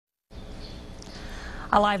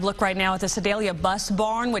A live look right now at the Sedalia bus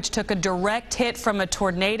barn, which took a direct hit from a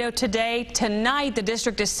tornado today. Tonight, the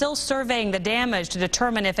district is still surveying the damage to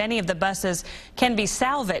determine if any of the buses can be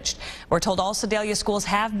salvaged. We're told all Sedalia schools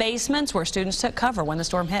have basements where students took cover when the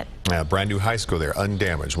storm hit. Brand new high school there,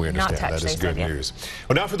 undamaged. We understand. Not touched, that is good news.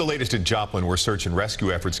 Well, now for the latest in Joplin, where search and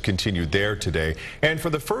rescue efforts continued there today. And for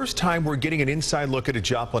the first time, we're getting an inside look at a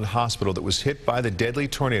Joplin hospital that was hit by the deadly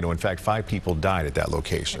tornado. In fact, 5 people died at that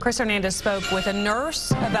location. Chris Hernandez spoke with a nurse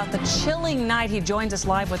about the chilling night. He joins us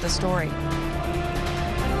live with the story.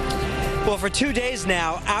 Well, for 2 days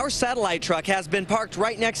now, our satellite truck has been parked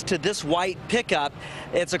right next to this white pickup.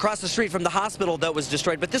 It's across the street from the hospital that was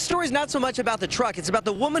destroyed. But this story is not so much about the truck. It's about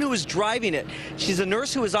the woman who was driving it. She's a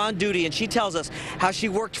nurse who was on duty, and she tells us how she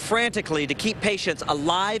worked frantically to keep patients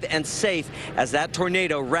alive and safe as that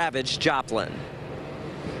tornado ravaged Joplin.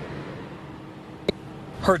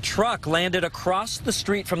 Her truck landed across the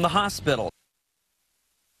street from the hospital.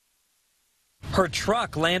 Her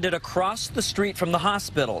truck landed across the street from the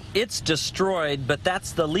hospital. It's destroyed, but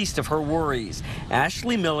that's the least of her worries.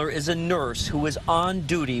 Ashley Miller is a nurse who was on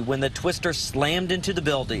duty when the twister slammed into the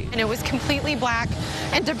building. And it was completely black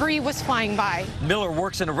and debris was flying by. Miller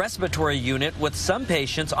works in a respiratory unit with some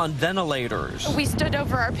patients on ventilators. We stood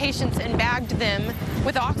over our patients and bagged them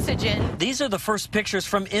with oxygen. These are the first pictures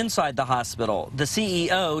from inside the hospital. The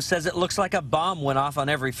CEO says it looks like a bomb went off on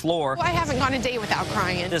every floor. I haven't gone a day without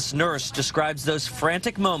crying. This nurse describes those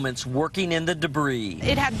frantic moments working in the debris.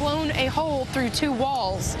 It had blown a hole through 2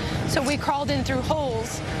 walls, so we crawled in through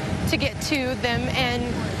holes to get to them, and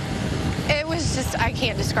it was just, I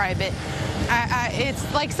can't describe it.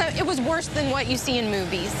 It's like, it was worse than what you see in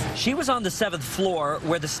movies. She was on the 7th floor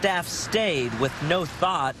where the staff stayed with no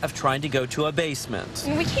thought of trying to go to a basement.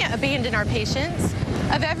 We can't abandon our patients.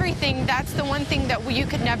 Of everything, that's the one thing that you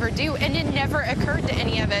could never do, and it never occurred to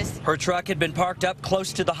any of us. Her truck had been parked up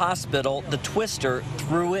close to the hospital. The twister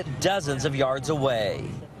threw it dozens of yards away.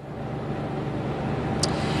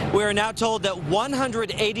 We are now told that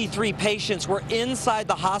 183 patients were inside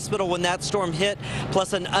the hospital when that storm hit,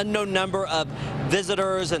 plus an unknown number of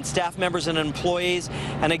visitors and staff members and employees.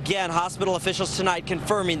 And again, hospital officials tonight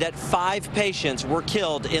confirming that 5 patients were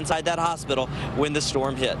killed inside that hospital when the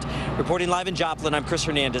storm hit. Reporting live in Joplin, I'm Chris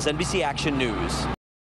Hernandez, NBC Action News.